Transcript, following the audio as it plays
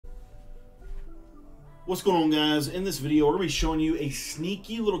What's going on, guys? In this video, we're going to be showing you a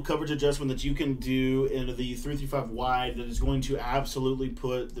sneaky little coverage adjustment that you can do into the 3-3-5 wide that is going to absolutely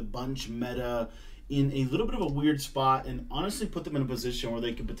put the bunch meta in a little bit of a weird spot and honestly put them in a position where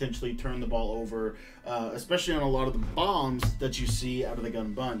they could potentially turn the ball over, especially on a lot of the bombs that you see out of the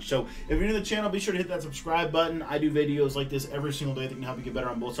gun bunch. So if you're new to the channel, be sure to hit that subscribe button. I do videos like this every single day that can help you get better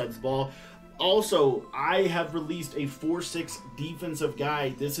on both sides of the ball. Also, I have released a 4-6 defensive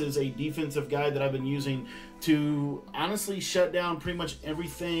guide. This is a defensive guide that I've been using to honestly shut down pretty much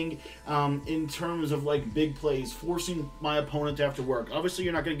everything in terms of like big plays, forcing my opponent to have to work. Obviously,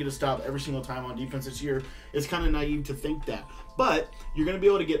 you're not going to get a stop every single time on defense this year. It's kind of naive to think that. But you're going to be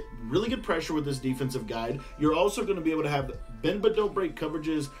able to get really good pressure with this defensive guide. You're also going to be able to have bend but don't break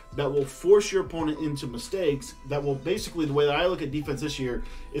coverages that will force your opponent into mistakes. That will basically, the way that I look at defense this year,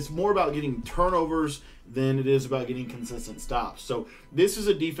 it's more about getting turnovers than it is about getting consistent stops. So this is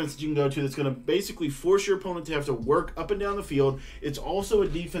a defense that you can go to that's going to basically force your opponent to have to work up and down the field. It's also a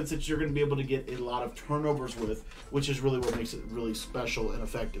defense that you're going to be able to get a lot of turnovers with, which is really what makes it really special and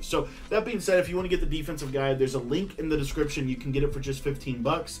effective. So that being said, if you want to get the defensive guide, there's a link in the description. You can get it for just 15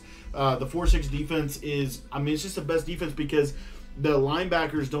 bucks. The 4-6 defense is, I mean, it's just the best defense because the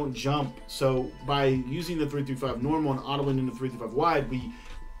linebackers don't jump. So by using the 3-3-5 normal and audibling into 3-3-5 wide, we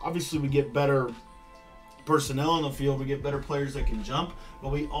get better personnel on the field, we get better players that can jump,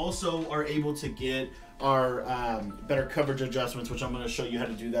 but we also are able to get our better coverage adjustments, which I'm going to show you how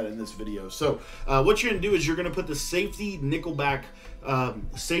to do that in this video. So what you're going to do is you're going to put the safety at nickelback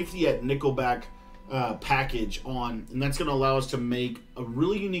package on, and that's going to allow us to make a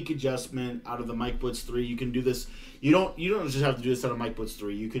really unique adjustment out of the Mike Blitz 3. You can do this, you don't just have to do this out of Mike Blitz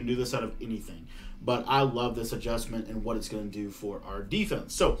 3, you can do this out of anything. But I love this adjustment and what it's going to do for our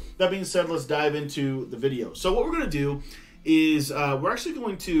defense. So that being said, let's dive into the video. So what we're going to do is we're actually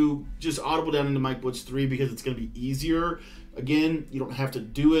going to just audible down into Mike Blitz 3 because it's going to be easier. Again, you don't have to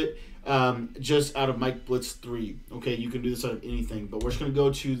do it just out of Mike Blitz 3. Okay, you can do this out of anything. But we're just going to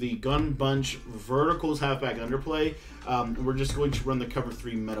go to the gun bunch verticals halfback underplay. And we're just going to run the cover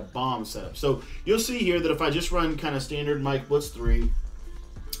 3 meta bomb setup. So you'll see here that if I just run kind of standard Mike Blitz 3,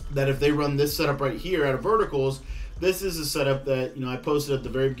 that if they run this setup right here out of verticals, this is a setup that, you know, I posted at the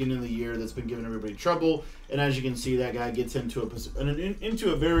very beginning of the year that's been giving everybody trouble. And as you can see, that guy gets into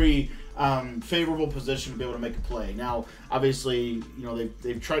a very favorable position to be able to make a play. Now, obviously, you know,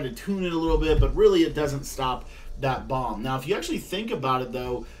 they've tried to tune it a little bit, but really it doesn't stop that bomb. Now, if you actually think about it,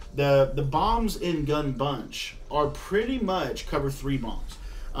 though, the bombs in gun bunch are pretty much cover 3 bombs.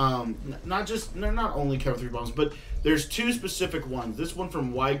 They're not only cover 3 bombs, but there's 2 specific ones. This one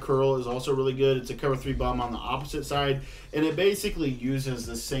from Wide Curl is also really good. It's a cover 3 bomb on the opposite side, and it basically uses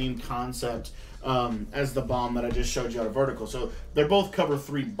the same concept as the bomb that I just showed you out of vertical. So they're both cover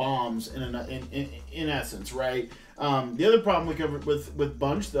 3 bombs in essence, right? The other problem with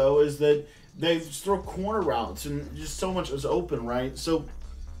bunch though is that they throw corner routes and just so much is open, right? So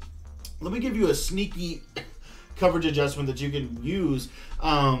let me give you a sneaky coverage adjustment that you can use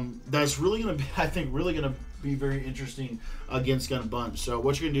that's really going to be, I think, really going to be very interesting against gun bunch. So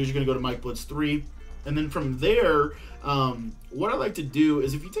what you're going to do is you're going to go to Mike Blitz 3, and then from there, what I like to do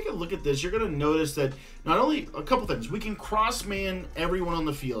is if you take a look at this, you're going to notice that not only a couple things, we can cross man everyone on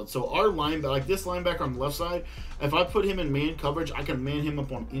the field. So our linebacker, like this linebacker on the left side, if I put him in man coverage, I can man him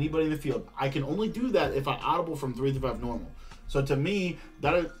up on anybody in the field. I can only do that if I audible from 3-5 normal. So to me,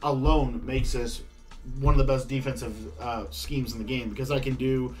 that alone makes us one of the best defensive schemes in the game because I can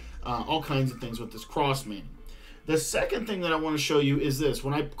do all kinds of things with this cross man. The second thing that I want to show you is this.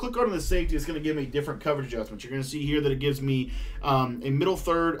 When I click on the safety, it's going to give me different coverage adjustments. You're going to see here that it gives me a middle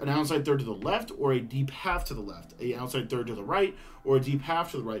third, an outside third to the left, or a deep half to the left, a outside third to the right, or a deep half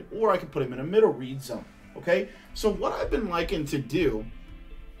to the right, or I could put him in a middle read zone. Okay, so what I've been liking to do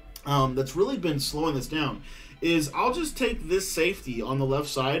that's really been slowing this down is I'll just take this safety on the left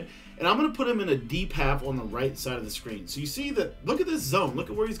side and I'm going to put him in a deep half on the right side of the screen. So you see that, look at this zone.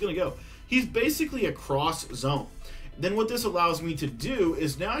 Look at where he's going to go. He's basically a cross zone. Then what this allows me to do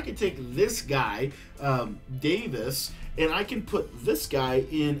is now I can take this guy, Davis, and I can put this guy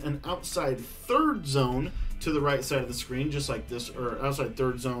in an outside third zone to the right side of the screen, just like this, or outside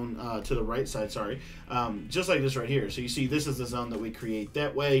third zone to the right side, sorry, just like this right here. So you see this is the zone that we create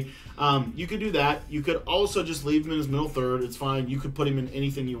that way. You could do that. You could also just leave him in his middle third. It's fine. You could put him in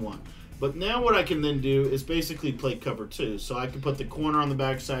anything you want. But now what I can then do is basically play cover 2. So I can put the corner on the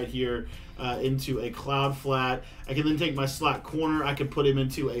backside here into a cloud flat. I can then take my slot corner. I can put him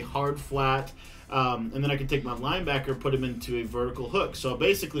into a hard flat. And then I can take my linebacker, put him into a vertical hook. So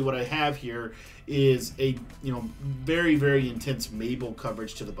basically what I have here is a very, very intense Mabel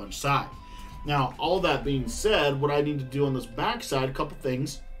coverage to the bunch side. Now, all that being said, what I need to do on this backside, a couple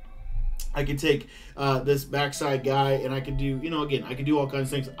things. I can take this backside guy, and I can do, again, I can do all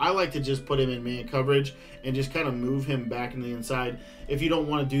kinds of things. I like to just put him in man coverage and just kind of move him back in the inside. If you don't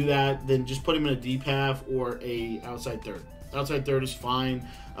want to do that, then just put him in a deep half or a outside third. Outside third is fine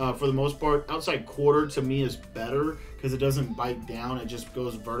for the most part. Outside quarter to me is better because it doesn't bite down. It just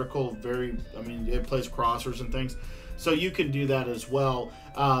goes vertical. It plays crossers and things. So you can do that as well.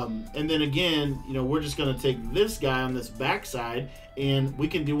 And then again, we're just going to take this guy on this backside, and we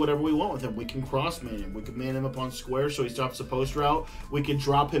can do whatever we want with him. We can cross man him. We can man him up on square so he stops the post route. We can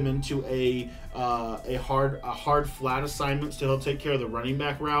drop him into a hard flat assignment so he'll take care of the running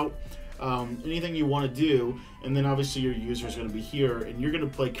back route. Anything you want to do, and then obviously your user is going to be here, and you're going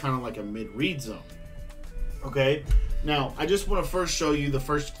to play kind of like a mid-read zone. Okay, now I just want to first show you the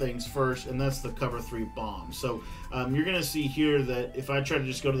first things first, and that's the cover 3 bomb. So you're going to see here that if I try to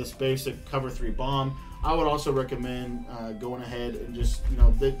just go to this basic cover 3 bomb, I would also recommend going ahead and just,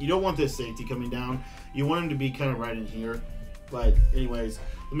 you don't want this safety coming down. You want him to be kind of right in here. But anyways,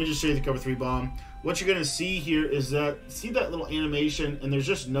 let me just show you the cover 3 bomb. What you're going to see here is that, see that little animation, and there's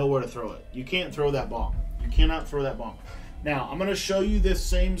just nowhere to throw it. You can't throw that bomb. You cannot throw that bomb. Now, I'm going to show you this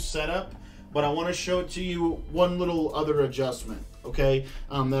same setup, but I want to show it to you one little other adjustment, okay,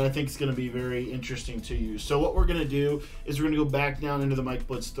 that I think is going to be very interesting to you. So what we're going to do is we're going to go back down into the Mike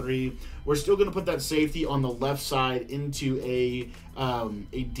Blitz 3. We're still going to put that safety on the left side into a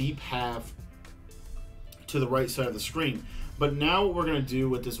deep half to the right side of the screen. But now what we're going to do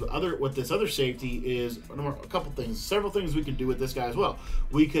with this other safety is a couple things, several things we could do with this guy as well.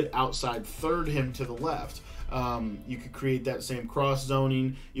 We could outside third him to the left. You could create that same cross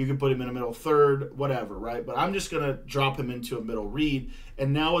zoning. You could put him in a middle third, whatever, right? But I'm just going to drop him into a middle read.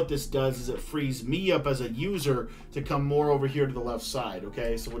 And now what this does is it frees me up as a user to come more over here to the left side,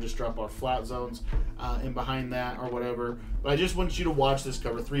 okay? So we'll just drop our flat zones in behind that or whatever. But I just want you to watch this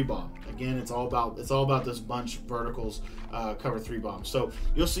cover 3 bomb. Again, it's all about this bunch verticals cover 3 bomb. So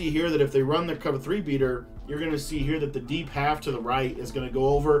you'll see here that if they run the cover 3 beater, you're going to see here that the deep half to the right is going to go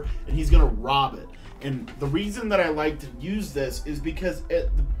over and he's going to rob it. And the reason that I like to use this is because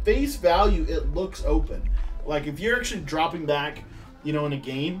at the face value, it looks open. Like if you're actually dropping back, in a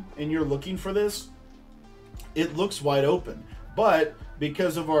game and you're looking for this, it looks wide open. But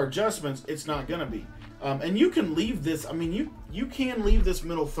because of our adjustments, it's not going to be. And you can leave this, you can leave this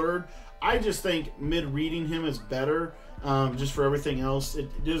middle third. I just think mid-reading him is better just for everything else.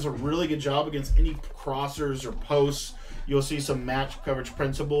 It does a really good job against any crossers or posts. You'll see some match coverage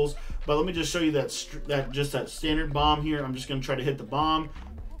principles. But let me just show you that standard bomb here. I'm just going to try to hit the bomb,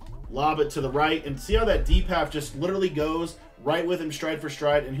 lob it to the right, and see how that deep half just literally goes right with him stride for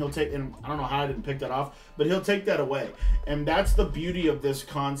stride, and he'll take, and I don't know how I didn't pick that off, but he'll take that away. And that's the beauty of this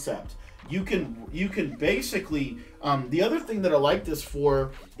concept. You can basically, the other thing that I like this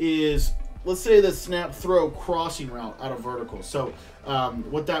for is, let's say the snap throw crossing route out of vertical. So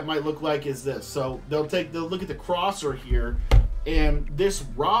what that might look like is this. So they'll look at the crosser here, and this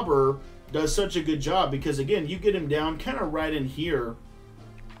robber does such a good job because, again, you get him down kind of right in here,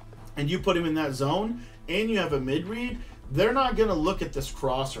 and you put him in that zone, and you have a mid-read. They're not going to look at this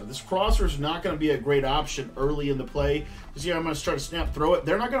crosser. This crosser is not going to be a great option early in the play. See, I'm going to try to snap throw it.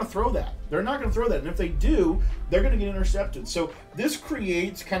 They're not going to throw that. They're not going to throw that. And if they do, they're going to get intercepted. So this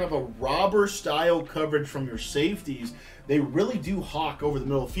creates kind of a robber-style coverage from your safeties. They really do hawk over the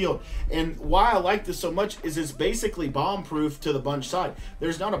middle of the field. And why I like this so much is it's basically bomb-proof to the bunch side.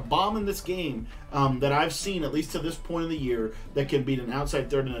 There's not a bomb in this game that I've seen, at least to this point in the year, that can beat an outside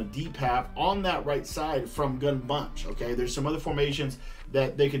third and a deep half on that right side from gun bunch, okay? There's some other formations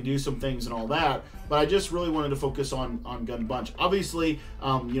that they can do some things and all that, but I just really wanted to focus on gun bunch. Obviously,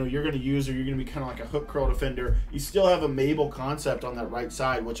 you're going to use, or you're going to be kind of like a hook curl defender. You still have a Mabel concept on that right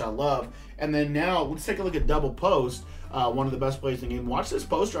side, which I love. And then now, let's take a look at double post. One of the best plays in the game. Watch this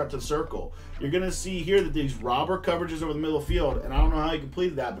post route to the circle. You're going to see here that these robber coverages over the middle of the field, and I don't know how you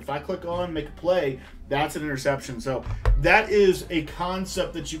completed that, but if I click on, make a play, that's an interception. So that is a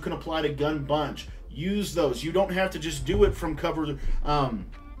concept that you can apply to gun bunch. Use those. You don't have to just do it from cover.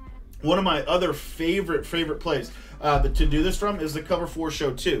 One of my other favorite plays to do this from is the cover 4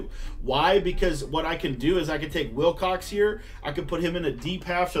 show 2. Why? Because what I can do is I can take Wilcox here. I can put him in a deep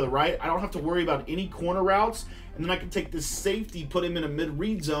half to the right. I don't have to worry about any corner routes. And then I can take this safety, put him in a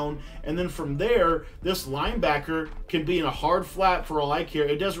mid-read zone, and then from there, this linebacker can be in a hard flat for all I care.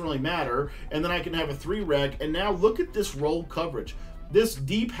 It doesn't really matter. And then I can have a 3-rec. And now look at this roll coverage. this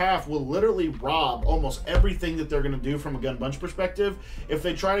deep half will literally rob almost everything that they're going to do from a gun bunch perspective. If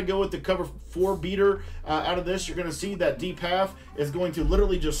they try to go with the cover 4 beater out of this, you're going to see that deep half is going to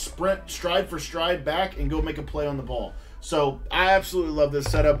literally just sprint stride for stride back and go make a play on the ball. So I absolutely love this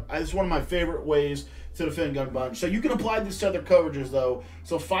setup. It's one of my favorite ways to defend gun bunch. So you can apply this to other coverages though.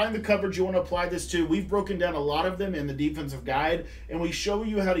 So find the coverage you want to apply this to. We've broken down a lot of them in the defensive guide, and we show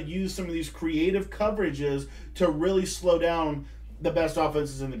you how to use some of these creative coverages to really slow down the best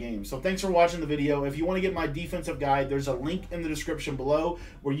offenses in the game. So thanks for watching the video. If you want to get my defensive guide, there's a link in the description below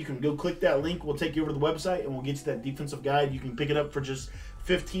where you can go click that link. We'll take you over to the website and we'll get you that defensive guide. You can pick it up for just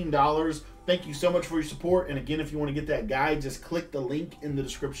 $15. Thank you so much for your support. And again, if you want to get that guide, just click the link in the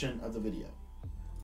description of the video.